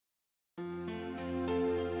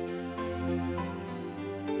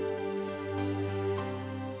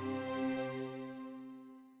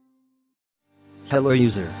Hello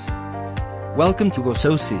user. Welcome to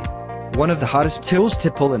GoSoci, one of the hottest tools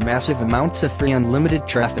to pull in massive amounts of free unlimited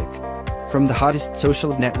traffic from the hottest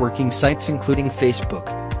social networking sites including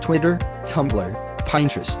Facebook, Twitter, Tumblr,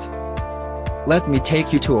 Pinterest. Let me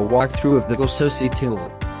take you to a walkthrough of the GoSoci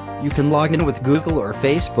tool. You can log in with Google or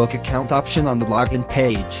Facebook account option on the login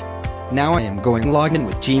page. Now I am going login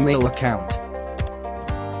with Gmail account.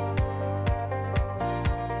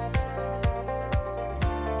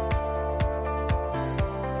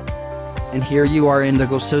 And here you are in the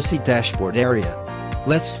GoSoci dashboard area.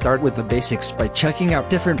 Let's start with the basics by checking out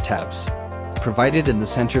different tabs provided in the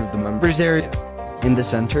center of the members area. In the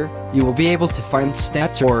center, you will be able to find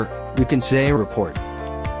stats, or you can say a report.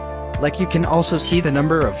 Like you can also see the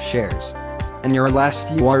number of shares and your last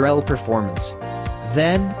URL performance.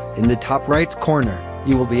 Then, in the top right corner,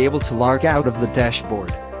 you will be able to log out of the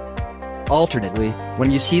dashboard. Alternately, when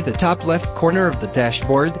you see the top left corner of the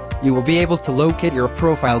dashboard, you will be able to locate your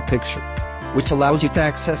profile picture, which allows you to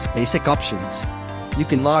access basic options. You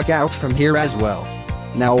can log out from here as well.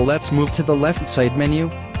 Now let's move to the left side menu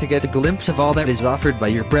to get a glimpse of all that is offered by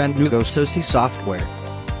your brand new GoSoci software.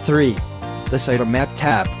 3. The Sitemap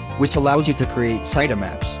tab, which allows you to create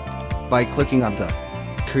sitemaps. By clicking on the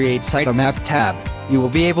Create Sitemap tab, you will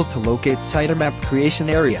be able to locate sitemap creation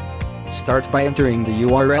area. Start by entering the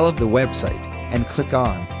URL of the website and click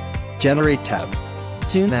on Generate tab.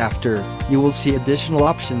 Soon after, you will see additional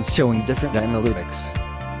options showing different analytics,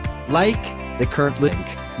 like the current link,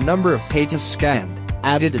 number of pages scanned,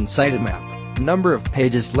 added in sitemap, number of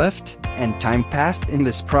pages left, and time passed in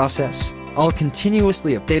this process, all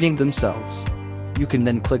continuously updating themselves. You can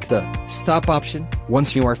then click the Stop option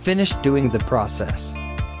once you are finished doing the process.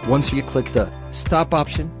 Once you click the Stop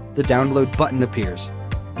option, the Download button appears.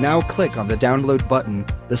 Now click on the Download button,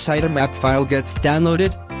 the sitemap file gets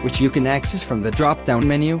downloaded, which you can access from the drop-down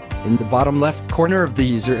menu in the bottom left corner of the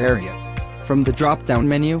user area. From the drop-down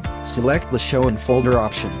menu, select the Show in Folder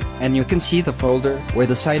option, and you can see the folder where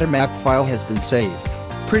the sitemap file has been saved.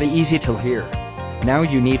 Pretty easy till here. Now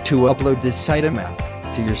you need to upload this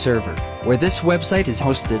sitemap to your server, where this website is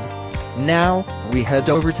hosted. Now, we head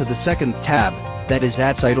over to the second tab, that is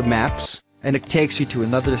Add Sitemaps, and it takes you to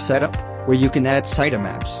another setup, where you can add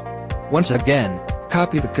sitemaps. Once again,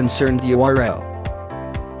 copy the concerned URL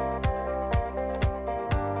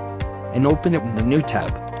and open it in a new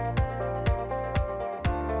tab.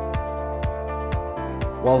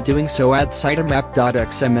 While doing so, add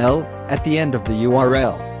sitemap.xml at the end of the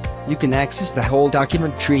URL. You can access the whole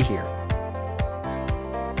document tree here.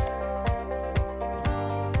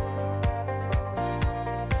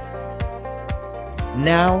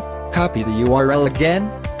 Now, copy the URL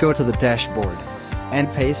again, go to the dashboard,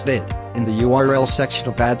 and paste it in the URL section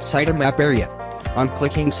of Add Sitemap area. On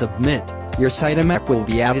clicking Submit, your sitemap will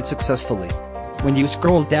be added successfully. When you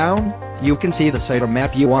scroll down, you can see the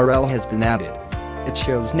sitemap URL has been added. It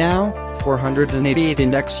shows now 488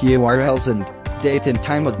 index URLs and date and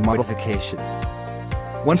time of modification.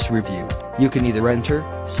 Once reviewed, you can either enter,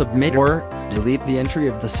 submit, or delete the entry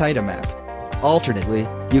of the sitemap. Alternately,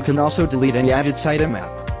 you can also delete any added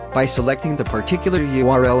sitemap by selecting the particular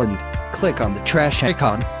URL and click on the trash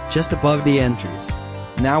icon just above the entries.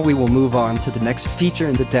 Now we will move on to the next feature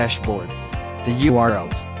in the dashboard, the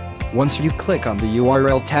URLs. Once you click on the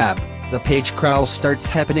URL tab, the page crawl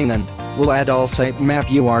starts happening and will add all sitemap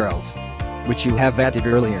URLs, which you have added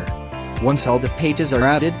earlier. Once all the pages are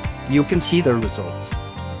added, you can see the results.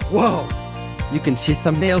 Whoa! You can see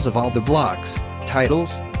thumbnails of all the blogs,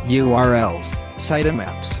 titles, URLs,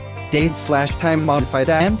 sitemaps, date/time modified,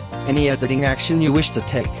 and any editing action you wish to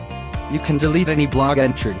take. You can delete any blog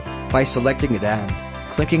entry by selecting it and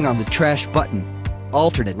clicking on the trash button.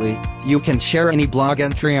 Alternately, you can share any blog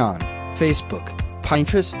entry on Facebook,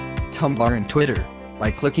 Pinterest, Tumblr, and Twitter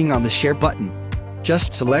by clicking on the Share button.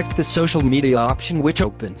 Just select the social media option which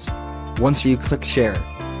opens once you click Share.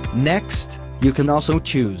 Next, you can also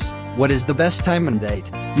choose what is the best time and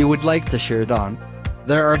date you would like to share it on.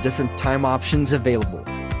 There are different time options available.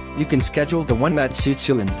 You can schedule the one that suits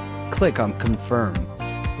you and click on Confirm.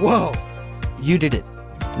 Whoa! You did it!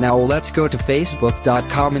 Now let's go to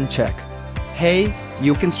Facebook.com and check. Hey,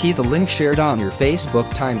 you can see the link shared on your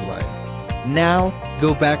Facebook timeline. Now,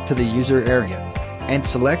 go back to the user area and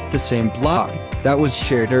select the same blog that was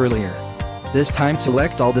shared earlier. This time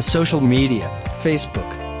select all the social media, Facebook,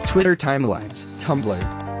 Twitter timelines,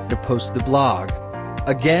 Tumblr, to post the blog.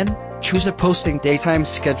 Again, choose a posting date, time,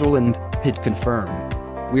 schedule, and hit Confirm.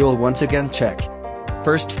 We will once again check.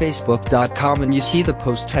 First Facebook.com and you see the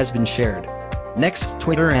post has been shared. Next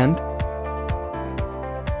Twitter and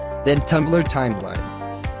then Tumblr timeline.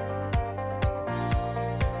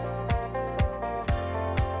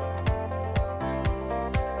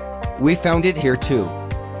 We found it here too.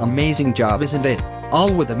 Amazing job, isn't it?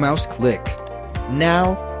 All with a mouse click.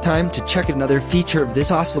 Now, time to check another feature of this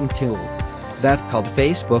awesome tool. That called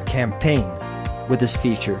Facebook Campaign. With this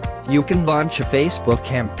feature, you can launch a Facebook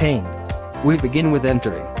campaign. We begin with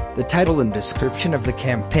entering the title and description of the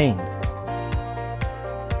campaign.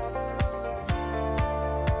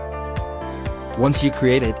 Once you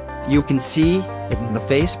create it, you can see it in the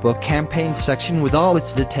Facebook campaign section with all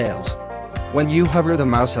its details. When you hover the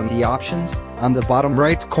mouse on the options, on the bottom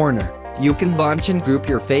right corner, you can launch and group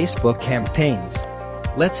your Facebook campaigns.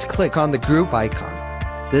 Let's click on the group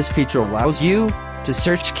icon. This feature allows you to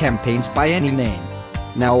search campaigns by any name.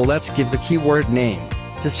 Now let's give the keyword name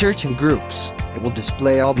to search in groups. It will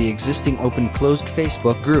display all the existing open-closed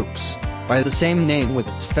Facebook groups by the same name with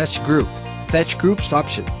its Fetch Groups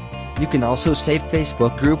option. You can also save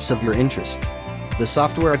Facebook groups of your interest. The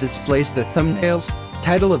software displays the thumbnails,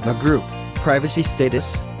 title of the group, privacy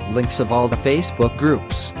status, links of all the Facebook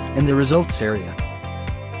groups, in the results area.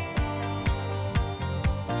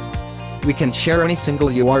 We can share any single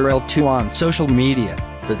URL to on social media.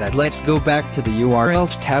 For that, let's go back to the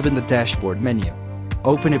URLs tab in the dashboard menu.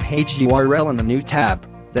 Open a page URL in a new tab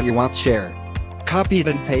that you want to share. Copy it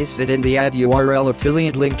and paste it in the Add URL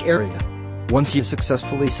affiliate link area. Once you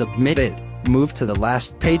successfully submit it, move to the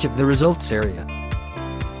last page of the results area.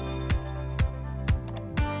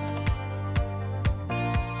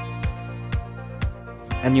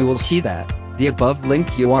 And you will see that the above link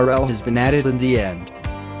URL has been added in the end.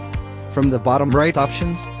 From the bottom right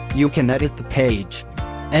options, you can edit the page.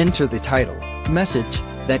 Enter the title, message,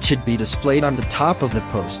 that should be displayed on the top of the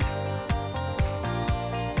post.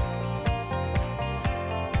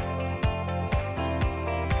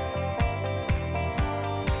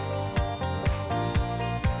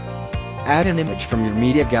 Add an image from your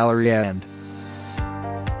media gallery and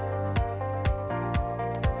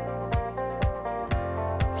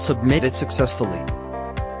submit it successfully.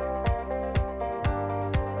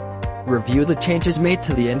 Review the changes made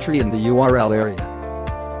to the entry in the URL area.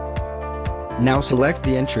 Now select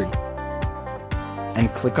the entry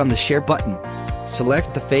and click on the Share button.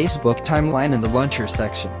 Select the Facebook timeline in the Launcher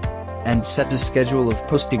section and set the schedule of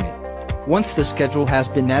posting it. Once the schedule has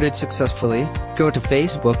been added successfully, go to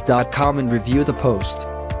facebook.com and review the post.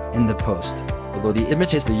 In the post, below the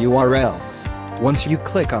image is the URL. Once you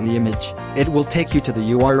click on the image, it will take you to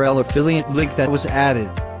the URL affiliate link that was added.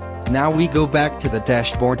 Now we go back to the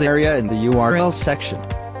dashboard area in the URL section.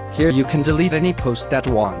 Here you can delete any post that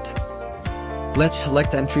you want. Let's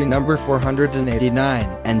select entry number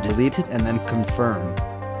 489 and delete it and then confirm.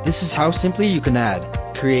 This is how simply you can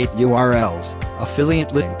add, create URLs,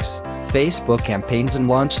 affiliate links, Facebook campaigns and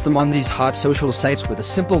launch them on these hot social sites with a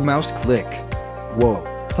simple mouse click. Whoa,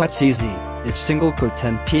 that's easy, is single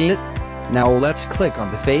content it? Now let's click on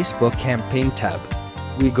the Facebook campaign tab.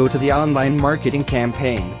 We go to the online marketing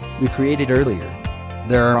campaign we created earlier.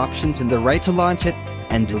 There are options in the right to launch it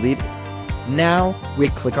and delete it. Now, we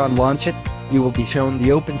click on launch it, you will be shown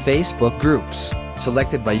the open Facebook groups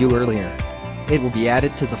selected by you earlier. It will be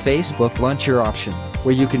added to the Facebook launcher option,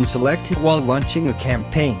 where you can select it while launching a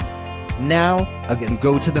campaign. Now, again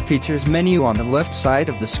go to the features menu on the left side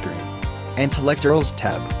of the screen and select URLs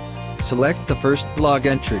tab. Select the first blog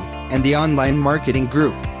entry, and the online marketing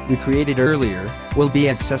group we created earlier will be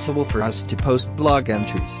accessible for us to post blog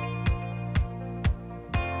entries.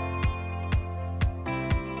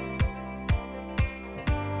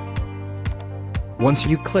 Once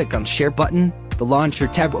you click on Share button, the Launcher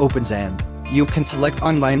tab opens and you can select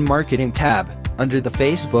Online Marketing tab under the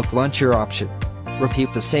Facebook Launcher option.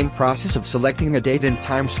 Repeat the same process of selecting a date and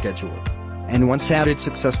time schedule. And once added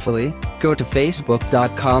successfully, go to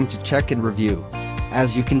facebook.com to check and review.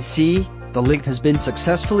 As you can see, the link has been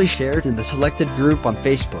successfully shared in the selected group on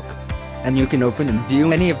Facebook. And you can open and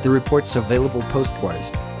view any of the reports available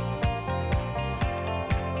post-wise.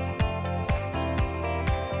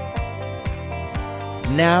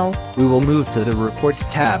 Now, we will move to the Reports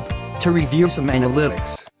tab to review some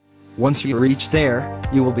analytics. Once you reach there,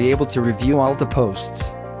 you will be able to review all the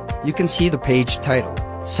posts. You can see the page title,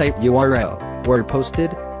 site URL, where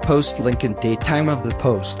posted, post link and date time of the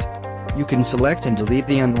post. You can select and delete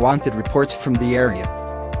the unwanted reports from the area.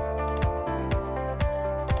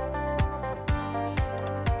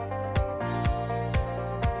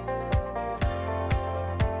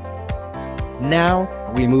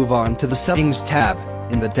 Now, we move on to the Settings tab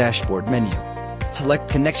in the Dashboard menu. Select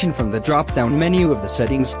Connection from the drop-down menu of the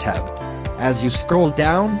Settings tab. As you scroll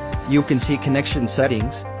down, you can see connection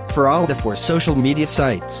settings for all the 4 social media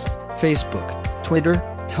sites: Facebook, Twitter,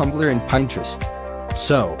 Tumblr and Pinterest.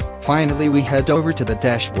 So, finally we head over to the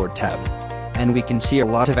Dashboard tab and we can see a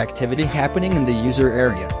lot of activity happening in the user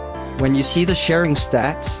area. When you see the sharing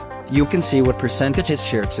stats, you can see what percentage is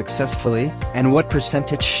shared successfully, and what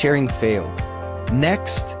percentage sharing failed.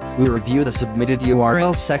 Next, we review the submitted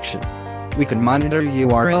URL section. We can monitor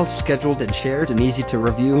URLs scheduled and shared in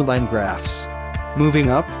easy-to-review line graphs.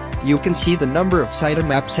 Moving up, you can see the number of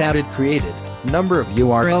sitemaps added created, number of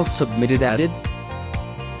URLs submitted added,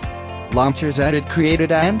 launchers added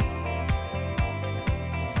created and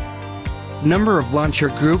number of launcher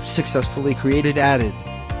groups successfully created added.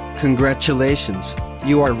 Congratulations,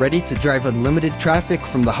 you are ready to drive unlimited traffic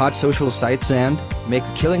from the hot social sites and make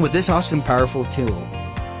a killing with this awesome powerful tool.